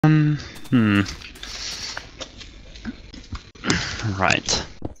Hmm. Right.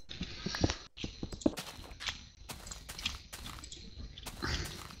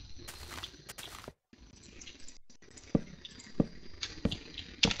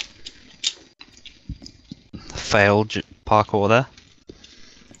 Failed parkour there.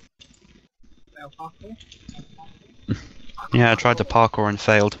 Fail parkour? Yeah, I tried to parkour and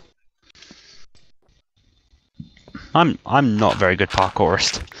failed. I'm not very good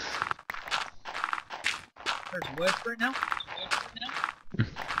parkourist. There's a word for it now?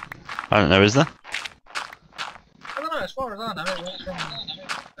 I don't know, is there? I don't know, as far as I know, it went from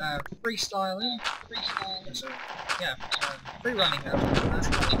freestyling, so, yeah, free running, that's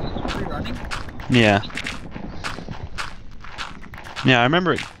free running. Yeah. Yeah, I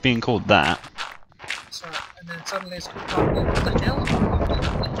remember it being called that. So, and then suddenly it's called parkour. What the hell?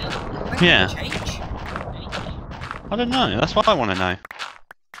 When Yeah. did it change? I don't know, that's what I want to know.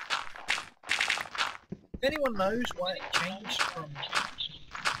 If anyone knows why it changed from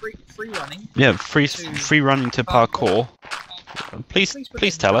free running, Yeah, free running to parkour.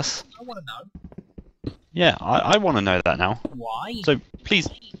 Please tell us. I want to know. Yeah, I want to know that now. Why? So please,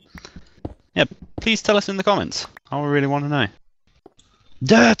 yeah, please tell us in the comments. I really want to know.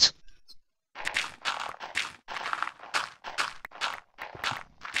 Dirt!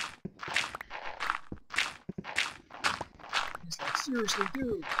 It's like, seriously,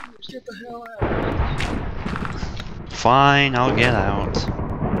 dude, get the hell out. Fine, I'll get out.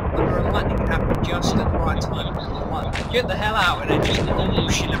 Thunder and lightning happened just at the right time. I'm like, get the hell out, and then just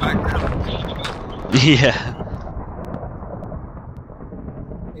whoosh in the background. Yeah.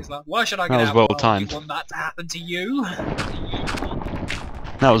 He's like, why should I get That was out? well You timed. want that to happen to you?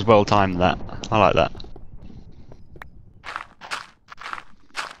 That was well timed, that. I like that.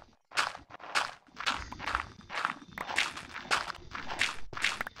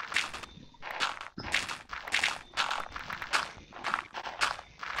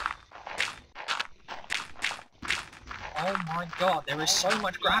 Oh my god, there is so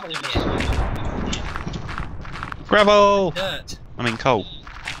much gravel here. Gravel! Dirt. I mean coal.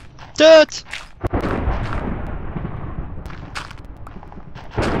 Dirt!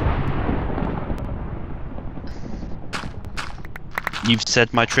 You've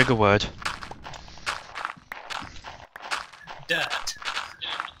said my trigger word. Dirt.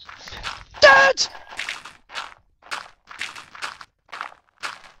 Dirt!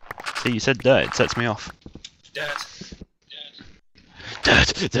 See, you said dirt, it sets me off. Dirt.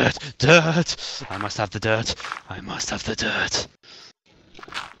 Dirt, dirt, dirt! I must have the dirt. I must have the dirt.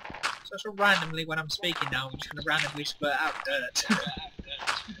 So sort of randomly when I'm speaking now, I'm just going to randomly spurt out dirt.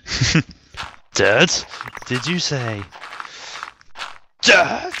 Dirt? Did you say?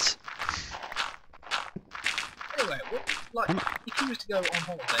 Dirt! Anyway, what, like, if you was to go on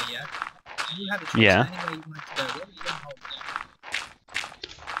holiday, yeah? And you had a choice Yeah. anywhere you wanted to go, where would you go on holiday?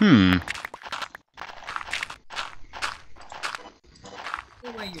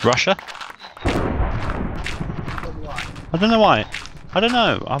 Where you Russia? But why? I don't know why. I don't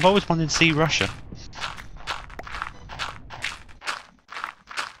know. I've always wanted to see Russia.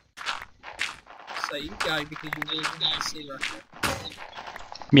 So you go because you really want to see Russia.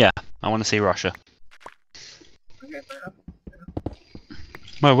 Yeah, I want to see Russia. Okay, fair enough.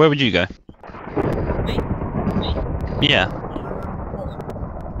 Well, where would you go? Me? Yeah.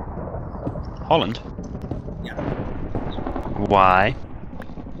 Holland. Holland? Yeah. Why?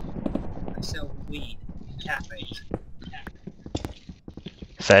 They sell weed in cafes.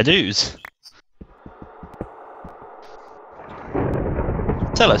 Fair dues.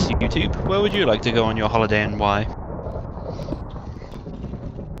 Tell us, YouTube, where would you like to go on your holiday and why?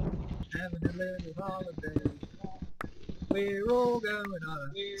 Having a little holiday. We're all going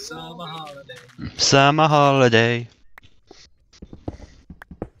on a summer holiday. Summer holiday.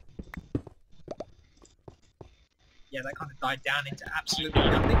 Yeah, that kind of died down into absolutely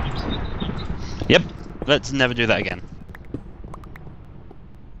nothing. Yep, let's never do that again.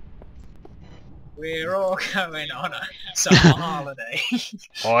 We're all going on a summer holiday.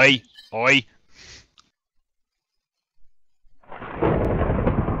 Oi! Oi!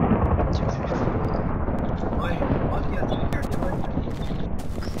 Why do you have to carry the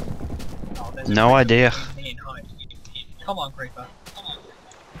oh, there's a No creeper idea. between me and Hyde. Come on, creeper.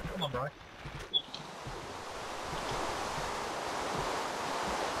 Come on, bro.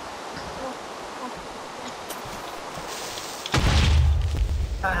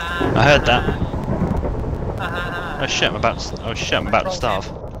 I heard that. Oh shit, I'm about to starve.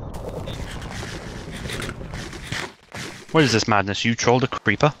 What is this madness? You trolled a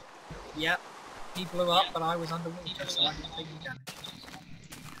creeper? Yep. He blew up, but I was underwater, so I didn't take any damage.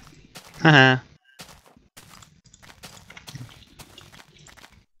 Haha.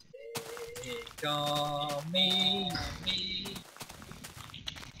 Take on me.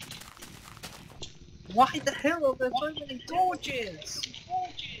 Why the hell are there so many torches?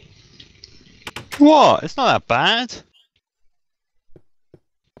 What? It's not that bad.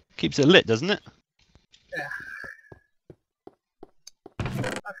 Keeps it lit, doesn't it? Yeah.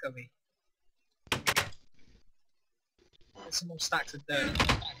 Look at me. There's some more stacks of dirt.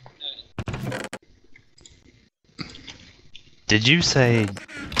 Did you say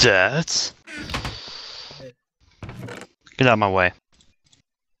dirt? Get out of my way.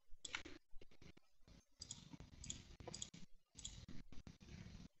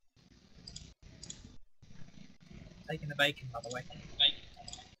 Taking the bacon, by the way.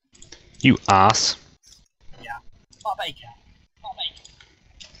 You ass. Yeah. Not bacon. Not bacon.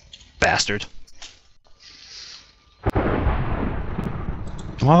 Bastard.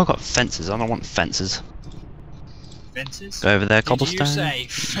 Why have I got fences? I don't want fences. Fences? Go over there, Did cobblestone. you say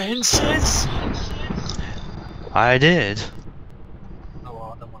fences? I did. Oh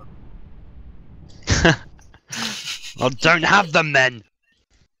well, I don't want Well, don't have them then.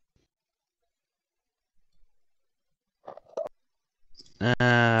 hell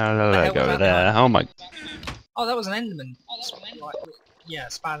Go was that there. behind? Oh my. Oh, that was an Enderman. Like, yeah,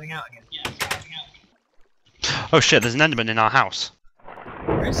 spazzing out again. Oh shit! There's an Enderman in our house.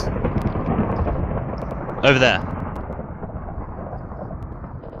 Where is? Over there.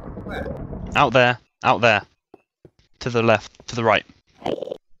 Where? Out there. Out there. To the left. To the right. Alright.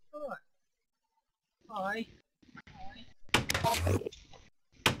 Hi.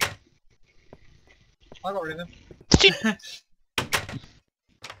 I got rid of him.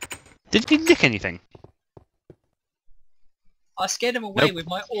 Did he nick anything? I scared him away Nope. with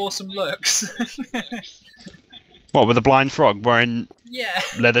my awesome looks. What, with a blind frog wearing Yeah,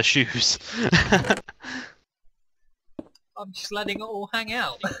 leather shoes? I'm just letting it all hang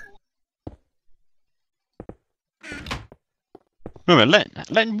out. Wait a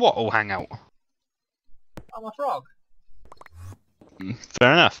minute, letting what all hang out? I'm a frog.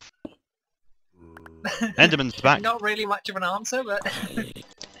 Fair enough. Enderman's back. Not really much of an answer, but...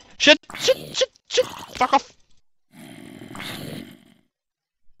 Shit! Fuck off!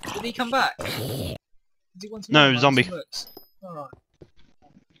 Did he come back? Did he want to No, know my zombie. awesome looks? Alright.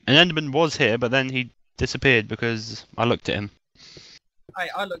 An Enderman was here, but then he disappeared because I looked at him. Hey,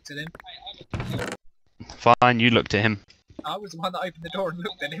 I looked at him. Fine, you looked at him. I was the one that opened the door and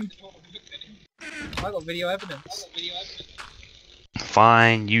looked at him. I got video evidence.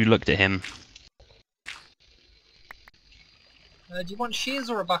 Fine, you looked at him. Do you want shears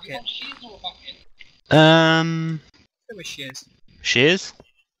or a bucket? There was shears. Shears?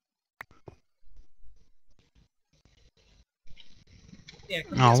 Yeah,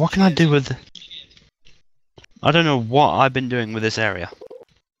 Oh, what can I do with... I don't know what I've been doing with this area.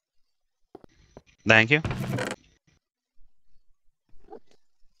 Thank you.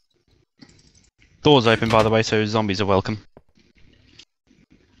 Doors open, by the way, so zombies are welcome.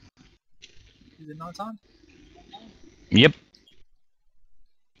 Is it night time? Yep.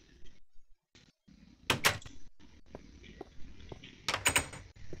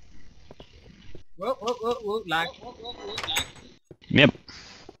 Whoa, lag. Yep.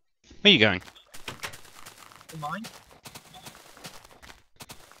 Where are you going? Mine?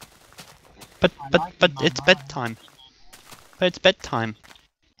 But like it's bedtime. But it's bedtime.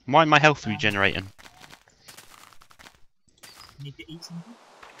 Why am I health regenerating? You need to eat something?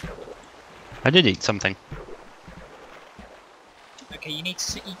 I did eat something. Okay, you need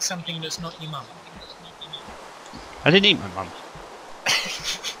to eat something that's not your mum. I didn't eat my mum.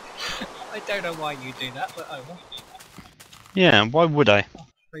 I don't know why you do that, but oh well. Yeah, why would I? Oh,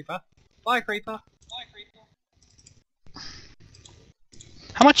 creeper. Bye, creeper.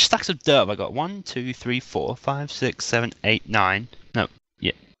 How much stacks of dirt have I got? 1, 2, 3, 4, 5, 6, 7, 8, 9. No,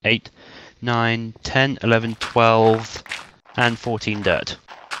 yeah, 8, 9, 10, 11, 12, and 14 dirt.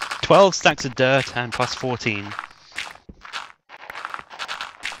 12 stacks of dirt and plus 14.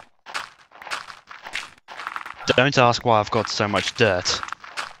 Don't ask why I've got so much dirt.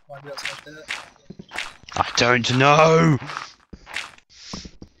 Why have you got so much dirt? I don't know!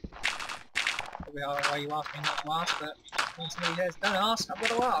 Probably why you asked me not to ask, but when somebody says, don't ask, I'm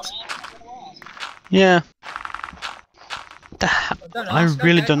going to ask. Yeah. Well, don't I ask,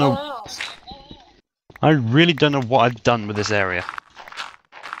 really okay, don't know. I'll ask. I really don't know what I've done with this area.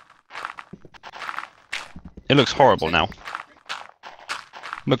 It looks horrible now.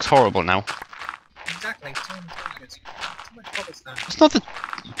 Looks horrible now. Exactly, too many targets. Too much cobblestone. It's not the...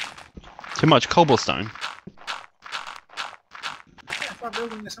 Too much cobblestone. Yeah, if I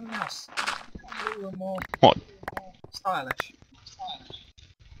building with something else. A little more What? stylish.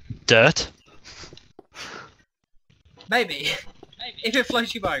 Dirt? Maybe. If it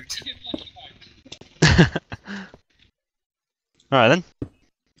floats your boat. Alright then.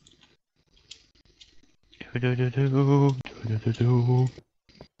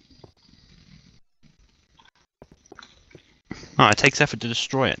 Alright, it takes effort to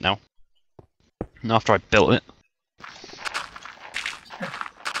destroy it now. And after I built it.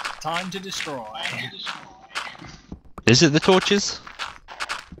 Time to destroy. Is it the torches?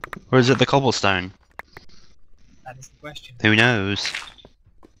 Or is it the cobblestone? That is the question. Who knows?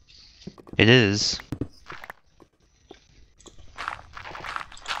 It is.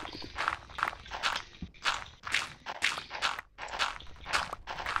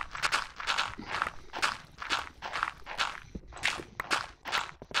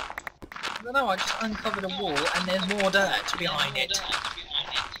 I don't know, I just uncovered a wall and there's more dirt behind it.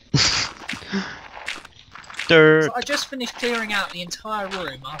 Dirt. So I just finished clearing out the entire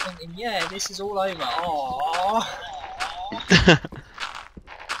room. I'm thinking, yeah, this is all over. Aww.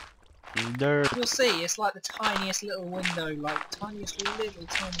 Dirt. You'll see, it's like the tiniest little window, like tiniest little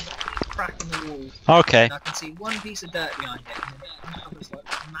tiny crack in the wall. Okay. And I can see one piece of dirt behind it, and it uncovers like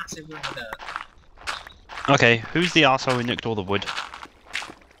a massive room of dirt. Okay, who's the arsehole who nicked all the wood?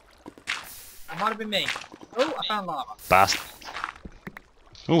 That might have been me. Oh, I found lava. Bast.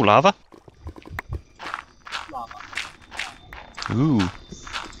 Ooh, lava? Lava. Ooh.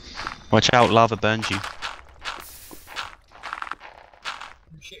 Watch out, lava burns you.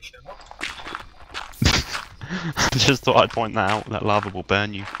 Shit, shut up. I just thought I'd point that out, that lava will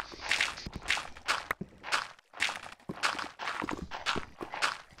burn you.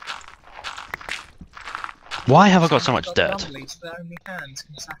 Why have I got so much dirt? Rumblies that only hands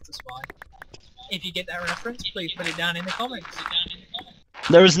can satisfy. If you get that reference, please put it down in the comments.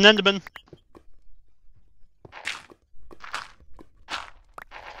 There is an Enderman!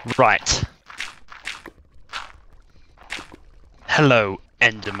 Right. Hello,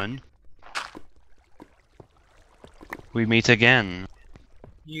 Enderman. We meet again.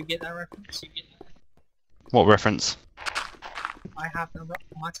 You get that reference? What reference? I have the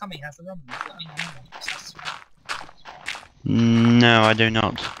my tummy has the rumblies that only hands can satisfy. No, I do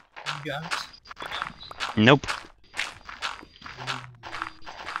not. You don't. Nope.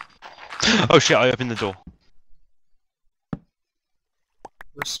 Oh shit, I opened the door.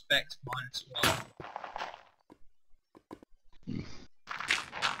 Respect minus 1.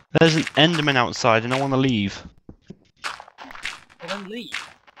 There's an Enderman outside and I want to leave. Well then leave.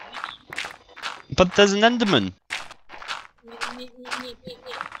 But there's an Enderman!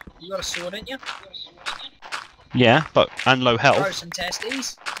 You got a sword, ain't you? Yeah, but and low Throw health. some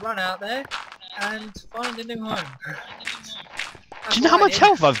testes, run out there, and find a new home. Do you know how much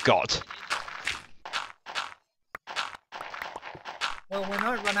health I've got? Well, when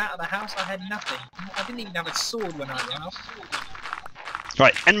I run out of the house, I had nothing. I didn't even have a sword when I ran off.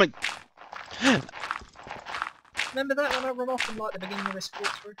 Right, Enderman. Remember that when I run off in like the beginning of this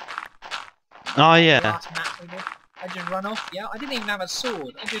walkthrough? Oh The yeah. last map we did. I just run off. Yeah, I didn't even have a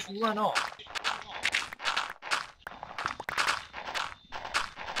sword. I just run off.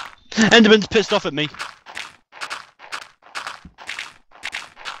 Enderman's pissed off at me.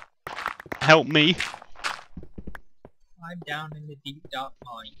 Help me. I'm down in the deep dark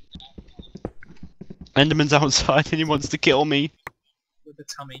mine Enderman's outside and he wants to kill me. with a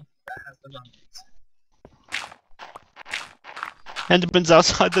tummy that has the rumblies. Enderman's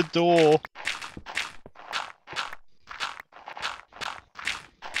outside the door.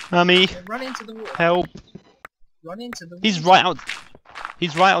 Mummy, Yeah, run into the water. help. Run into the water. He's right out.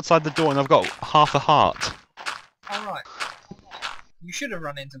 He's right outside the door and I've got half a heart. Alright. You should have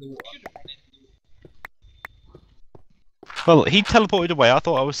run into the water. Well, he teleported away. I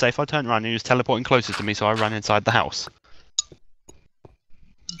thought I was safe. I turned around and he was teleporting closer to me, so I ran inside the house.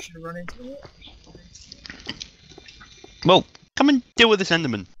 You should have run into the water. Well, come and deal with this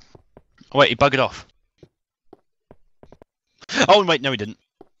Enderman. Oh wait, he buggered off. Oh wait, no he didn't.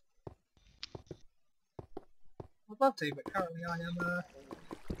 I'd love to, but currently I am,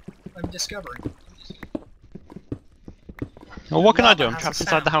 I'm discovering. Well, what can I do? Lava I'm has trapped a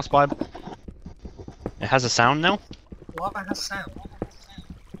inside the sound. house by... It has a sound now? Lava has sound.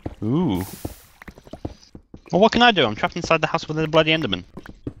 Ooh. Well, what can I do? I'm trapped inside the house with a bloody Enderman.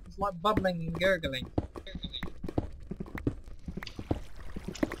 It's like bubbling and gurgling.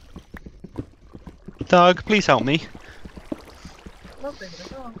 Doug, please help me. Lovely,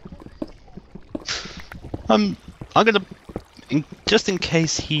 but I can't. I'm gonna... just in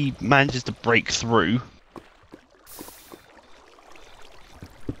case he manages to break through.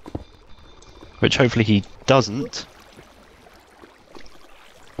 Which hopefully he doesn't.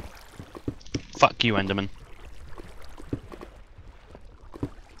 Fuck you, Enderman.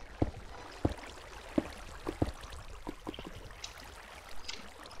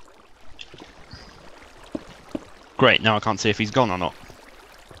 Great, now I can't see if he's gone or not.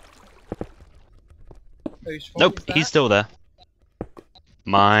 Whose fault Nope, is that? he's still there.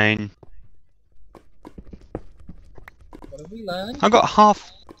 Mine. What have we learned? I got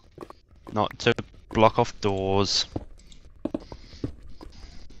half. Not to block off doors.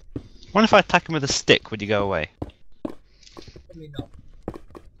 What if I attack him with a stick? Would he go away? Probably not.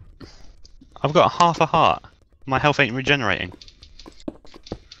 I've got half a heart. My health ain't regenerating.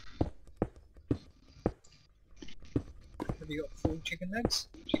 Have you got full chicken legs?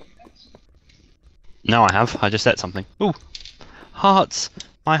 No, I have. I just ate something. Ooh, hearts.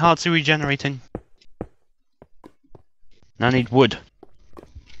 My hearts are regenerating. I need wood.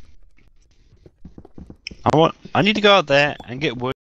 I need to go out there and get wood.